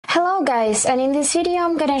Hello guys, and in this video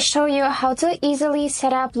I'm gonna show you how to easily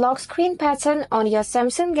set up lock screen pattern on your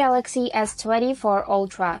Samsung Galaxy S24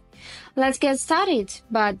 Ultra. Let's get started,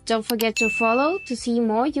 but don't forget to follow to see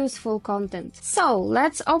more useful content. So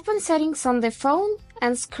let's open settings on the phone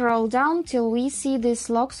and scroll down till we see this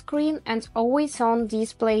lock screen and always on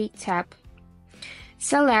display tab.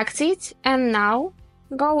 Select it and now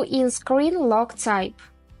go in screen lock type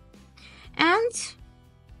and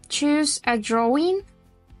choose a drawing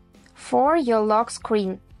for your lock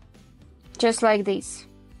screen, just like this.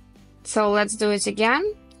 So let's do it again.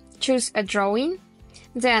 Choose a drawing,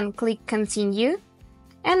 then click continue,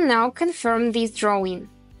 and now confirm this drawing.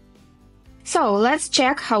 So let's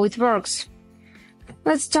check how it works.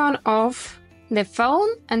 Let's turn off the phone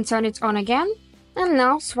and turn it on again, and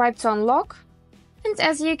now swipe to unlock. And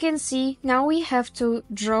as you can see, now we have to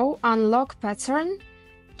draw unlock pattern,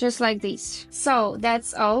 just like this. So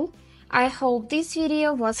that's all. I hope this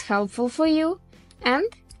video was helpful for you, and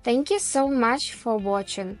thank you so much for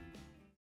watching.